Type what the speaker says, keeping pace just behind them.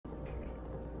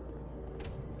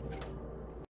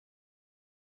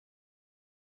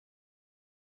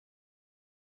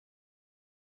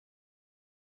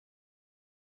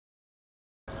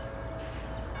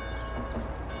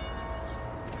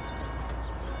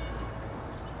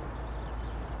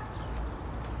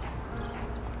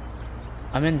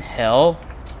I'm in hell?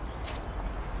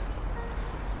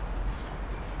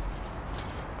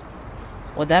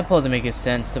 Well, that doesn't make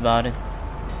sense about it.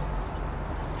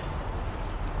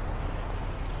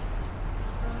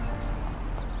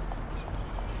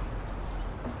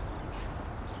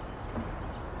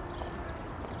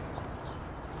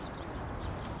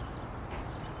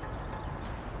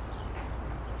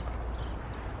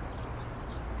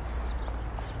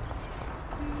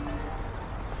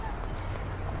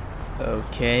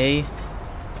 Okay.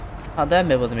 How that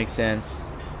doesn't make sense.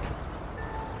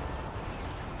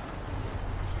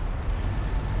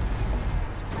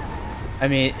 I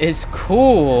mean, it's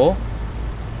cool.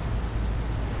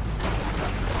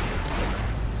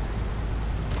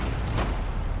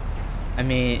 I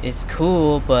mean, it's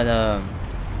cool, but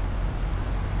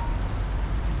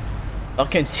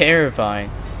fucking terrifying.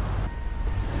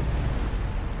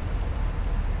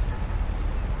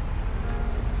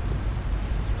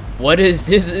 What is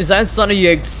this? Is that Son of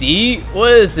EXE?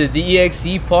 What is it? The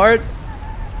EXE part?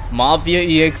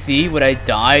 Mafia EXE? Would I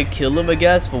die? Kill him, I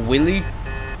guess, for Willie?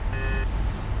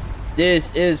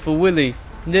 This is for Willie.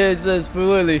 This is for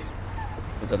Willie.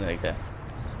 Or something like that.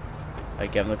 I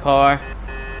get in the car.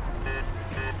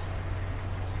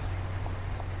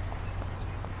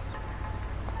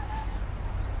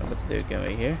 I'm about to do again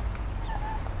right here.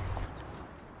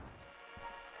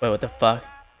 Wait, what the fuck?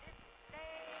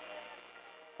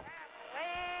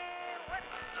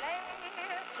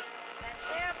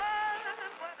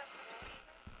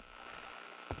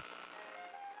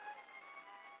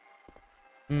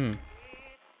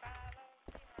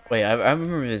 Wait, I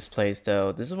remember this place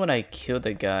though. This is when I killed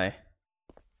the guy.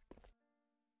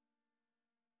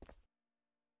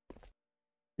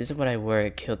 This is what where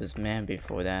I killed this man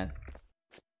before that.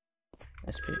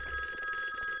 SP.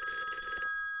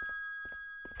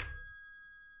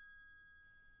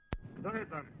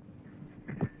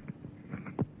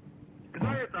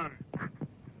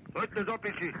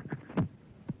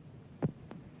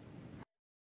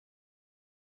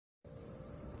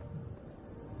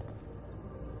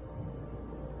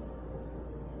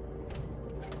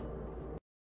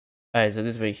 Alright, so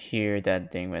this way here,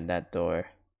 that thing with that door.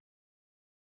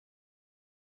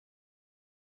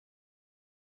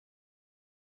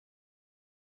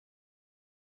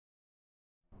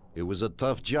 It was a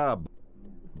tough job,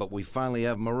 but we finally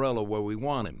have Morello where we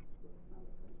want him.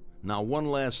 Now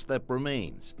one last step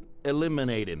remains.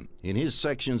 Eliminate him. In his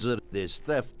sections there's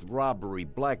theft, robbery,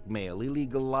 blackmail,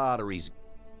 illegal lotteries,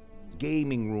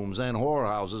 gaming rooms, and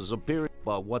whorehouses appearing.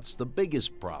 But what's the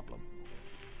biggest problem?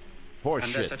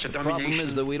 Horseshit. The problem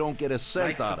is that we don't get a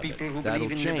cent out of it. That'll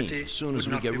change as soon as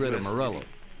we get rid of Morello.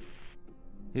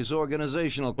 His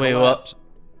organizational collapse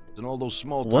and all those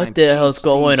small-time What the hell's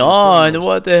going on?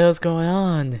 What the hell's going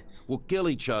on? We'll kill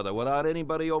each other without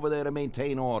anybody over there to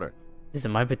maintain order. This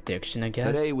is my prediction, I guess.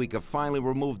 Today we can finally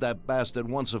remove that bastard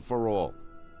once and for all.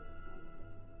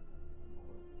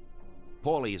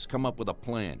 Paulie has come up with a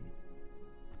plan.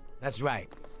 That's right.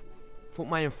 What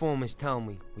my informants tell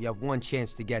me, we have one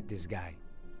chance to get this guy.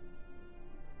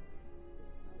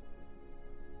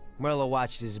 Morello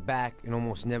watches his back and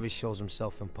almost never shows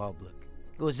himself in public.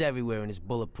 Goes everywhere in his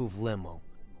bulletproof limo.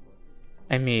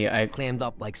 I mean, I clammed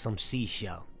up like some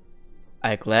seashell.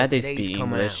 I'm glad they speak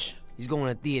English. He's going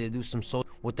to theater to do some sort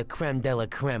with the creme de la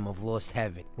creme of Lost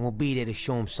Heaven, and we'll be there to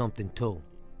show him something too.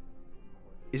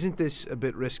 Isn't this a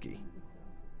bit risky?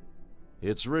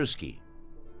 It's risky.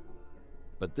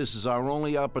 But this is our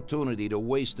only opportunity to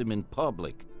waste him in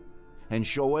public and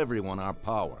show everyone our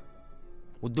power.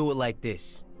 We'll do it like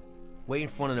this. Wait in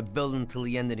front of the building until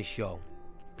the end of the show.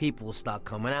 People will start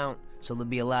coming out, so there'll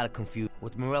be a lot of confusion.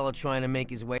 With Morello trying to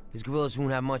make his way, his guerrillas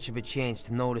won't have much of a chance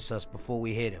to notice us before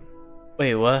we hit him.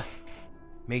 Wait, what?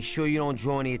 Make sure you don't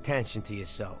draw any attention to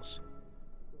yourselves.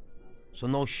 So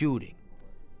no shooting.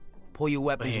 Pull your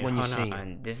weapons when you see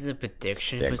him. This is a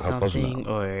prediction for something,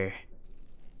 or...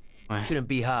 What? Shouldn't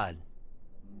be hard.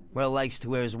 Morello likes to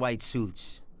wear his white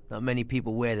suits. Not many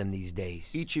people wear them these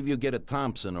days. Each of you get a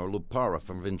Thompson or Lupara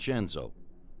from Vincenzo.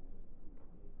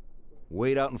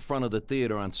 Wait out in front of the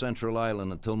theater on Central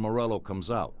Island until Morello comes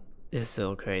out. This is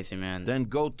so crazy, man. Then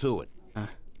go to it.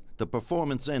 The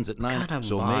performance ends at 9,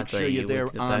 so make sure you're there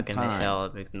on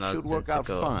time. Should work out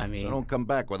fine, so don't come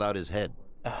back without his head.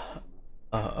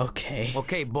 Okay.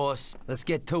 Okay, boss. Let's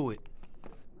get to it.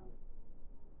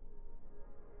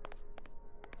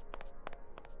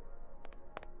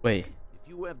 Wait. If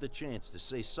you have the chance to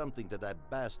say something to that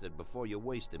bastard before you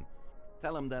waste him,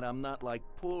 tell him that I'm not like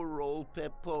poor old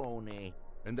Pepone,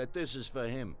 and that this is for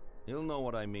him. He'll know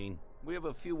what I mean. We have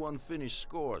a few unfinished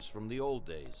scores from the old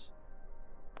days.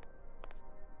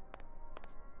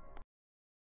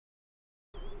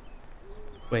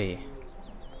 Wait.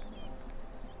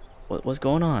 What's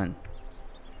going on?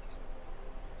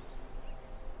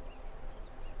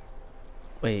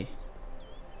 Wait.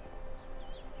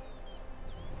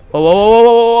 Whoa, whoa, whoa,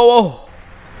 whoa, whoa, whoa, whoa!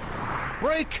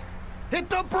 Brake! Hit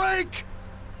the brake!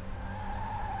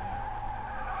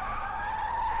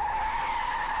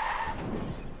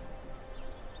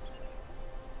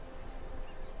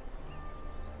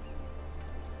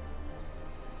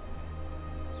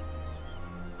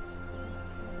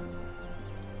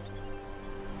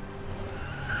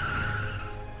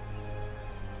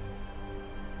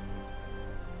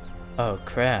 Oh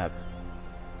crap.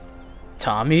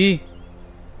 Tommy?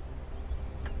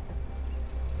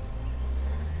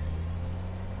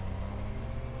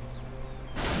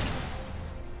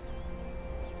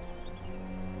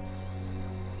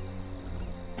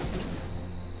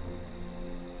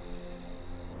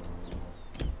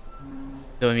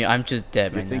 So I mean, I'm just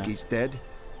dead You right think now. he's dead?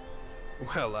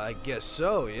 Well, I guess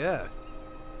so, yeah.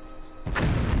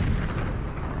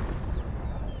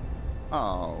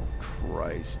 Oh,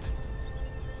 Christ.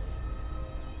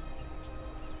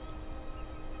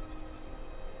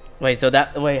 Wait, so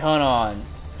that wait, hold on.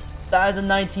 That is the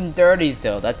 1930s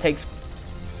though. That takes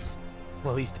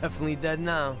Well, he's definitely dead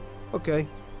now. Okay,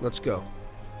 let's go.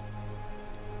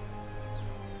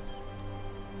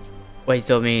 wait,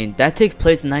 so I mean that takes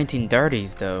place in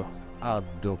 1930s though. A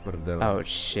do prdele. Oh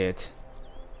shit.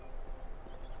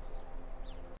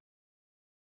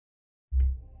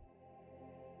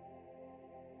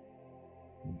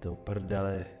 Do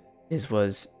prdele. This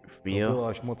was To real. bylo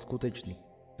až moc skutečný.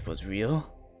 It was real?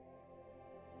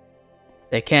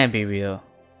 They can't be real.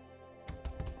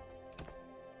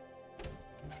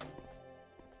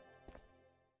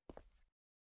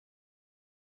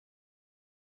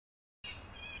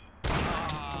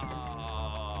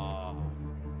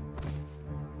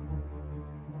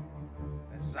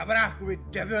 Zabráchu, vy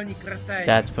debilní kretéň.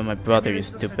 That's for my brother, you Nevím,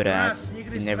 co se stupid do nás ass.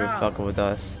 nikdy You never srál. fuck with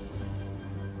us.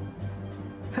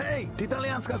 Hej, ty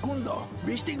talianská kundo,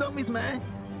 víš ty, kdo my jsme?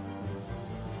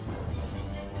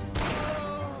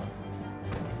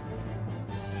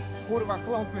 Kurwa,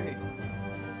 chlapy!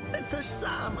 Teď seš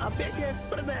sám a pěkně v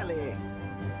prdeli.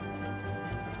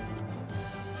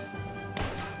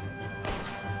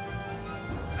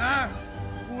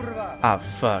 Kurva. Ah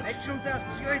fuck. Nečumte a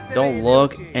střílejte, vy Don't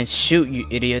look idioti. and shoot, you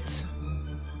idiots.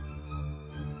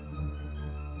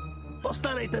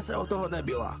 Postarejte se o toho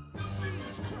debila.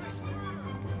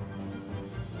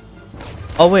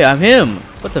 Oh wait, I'm him.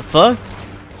 What the fuck?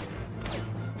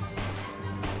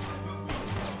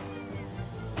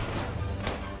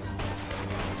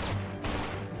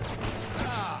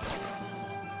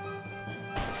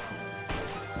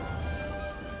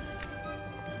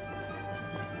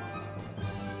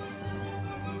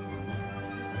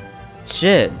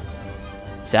 Shit.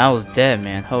 Sal was dead,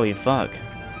 man. Holy fuck.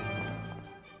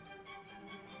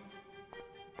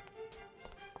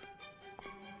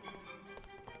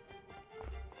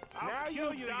 Now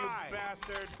you, you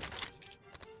bastard!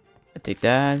 I take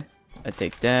that. I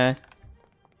take that.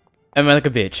 I'm like a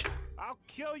bitch. I'll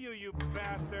kill you, you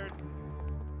bastard!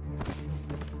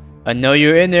 I know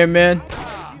you're in there, man. You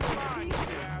mine, you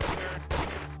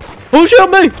bastard! Who shot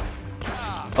me?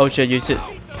 Oh shit, you sit.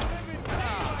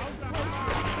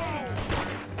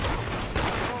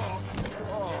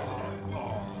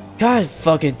 God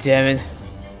fucking damn it.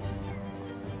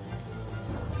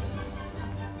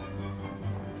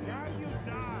 Now you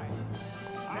die!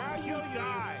 Now you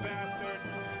die, bastard!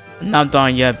 I'm not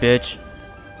done yet, bitch.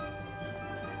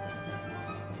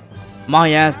 My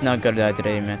ass not gonna die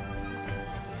today, man.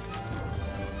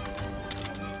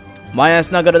 My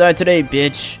ass not gonna die today,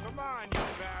 bitch. Come on, you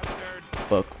bastard!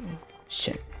 Fuck.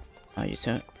 Shit. Oh, you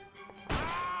said.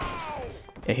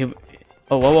 Yeah, he.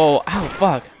 Oh, whoa, whoa, ow,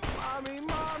 fuck. Mommy,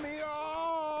 mommy,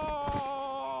 oh!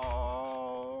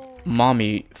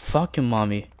 Mommy, fucking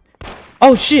mommy.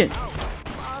 Oh shit.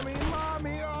 Mommy,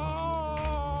 mommy,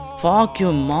 oh! Fuck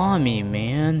your mommy,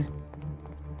 man.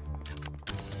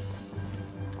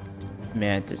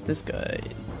 Man, this guy.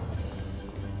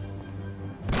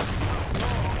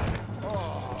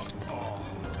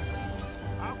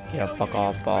 Yeah, fuck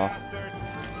off, ball. Bastard!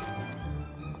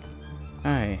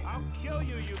 Alright. I'll kill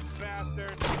you, you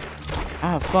bastard!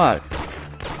 Ah, fuck.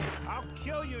 I'll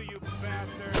kill you, you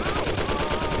bastard!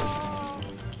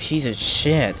 Piece of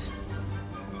shit.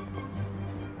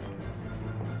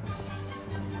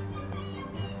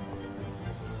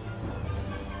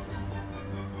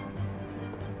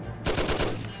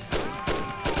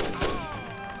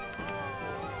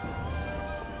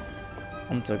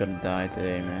 I'm still gonna die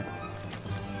today, man.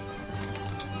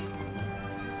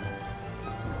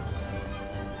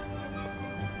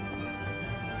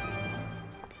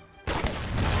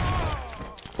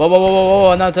 Whoa, whoa, whoa, whoa,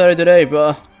 whoa, I'm not tired today,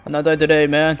 bro. I'm not tired today,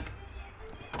 man.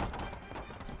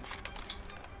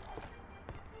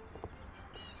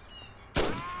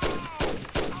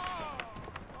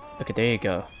 Okay, there you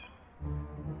go.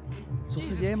 Co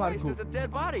se děje, Marku?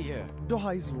 Do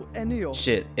hajzlu, Enio.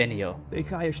 Shit, Enio.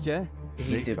 Dejchá ještě?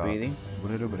 He's still breathing?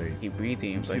 Bude dobrý. He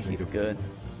breathing, but he's good.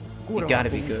 He Kurva, gotta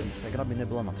be good. Segra by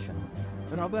nebyla nadšená.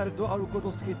 Roberto a Luko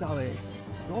to schytali.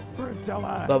 Do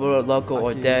prdele. Bubble, local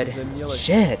or dead.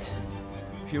 Shit.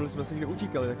 Všimli jsme si, že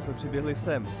utíkali, tak jsme přiběhli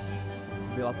sem.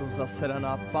 Byla to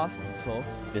zaseraná past, co?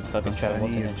 It's fucking travel,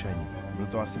 wasn't it? Byl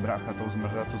to asi brácha toho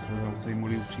zmrdra, co jsme museli mu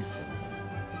u přístavu.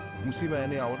 Musíme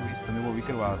Enia odvízt nebo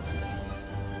vykrvácí.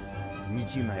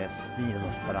 Zničíme je, spíně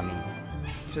zasraný.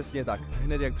 Přesně tak.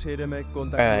 Hned jak přijedeme,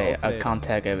 kontakt Alright,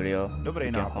 contact video.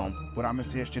 Dobrý nápad. Podáme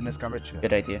si ještě dneska večer.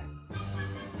 Good idea.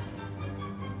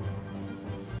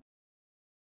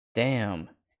 Damn.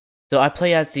 So I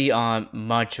play as the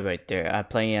Munch right there. I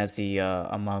play as the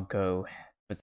Amongo